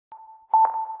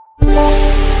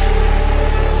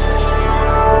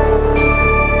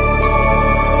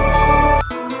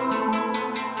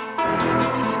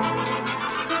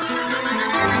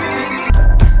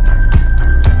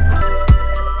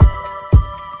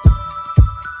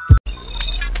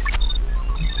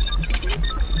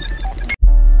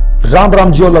Ram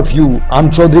Ram to all of you. I'm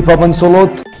Chaudhary Pawan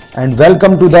Sohlot and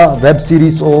welcome to the web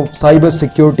series of cyber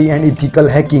security and ethical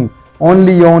hacking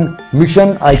only on Mission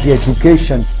IT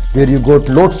Education, where you got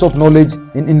lots of knowledge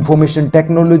in information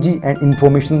technology and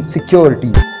information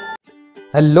security.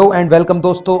 Hello and welcome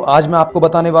दोस्तों, आज मैं आपको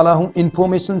बताने वाला हूं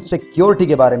information security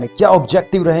के बारे में। क्या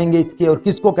ऑब्जेक्टिव रहेंगे इसके और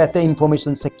किसको कहते हैं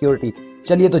इंफॉर्मेशन सिक्योरिटी,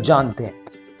 चलिए तो जानते हैं।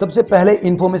 सबसे पहले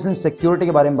इंफॉर्मेशन सिक्योरिटी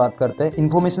के बारे में बात करते हैं।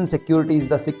 Information security is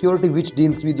the security which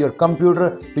deals with your computer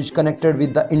which connected with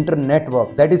the internet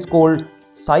network, that is called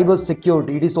cyber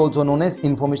security. It is also known as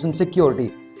information security.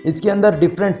 इसके अंदर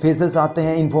डिफरेंट फेजेस आते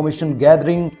हैं, information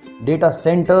gathering, data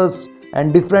centres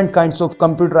and different kinds of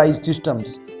computerised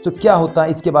systems. तो क्या होता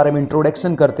है इसके बारे में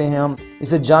इंट्रोडक्शन करते हैं हम।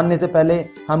 इसे जानने से पहले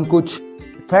हम कुछ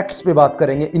फैक्ट्स पे बात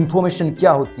करेंगे। इंफॉर्मेशन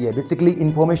क्या होती है? Basically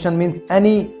information means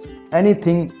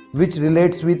anything which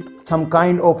relates with some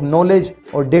kind of knowledge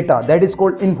or data, that is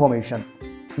called information.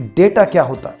 Data क्या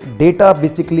होता है? Data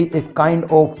basically is kind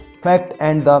of fact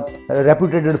and the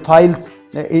reputed files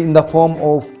in the form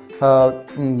of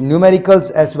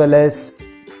numericals as well as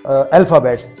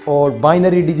alphabets or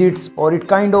binary digits, or it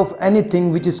kind of anything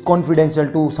which is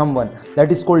confidential to someone,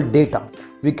 that is called data.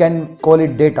 We can call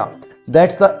it data.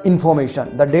 That's the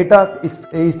information. The data is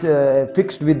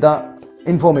fixed with the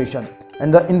information,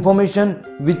 and the information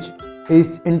which is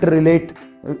interrelate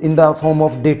in the form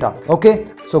of data. Okay,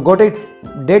 so got it?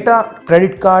 Data,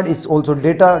 credit card is also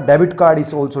data, debit card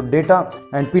is also data,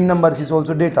 and PIN numbers is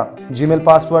also data. Gmail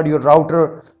password, your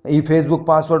router, Facebook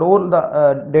password, all the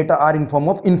data are in form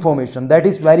of information. That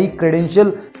is very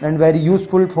credential and very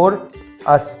useful for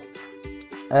us.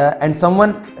 And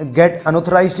someone get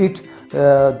unauthorized it,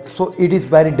 so it is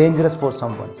very dangerous for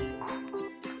someone.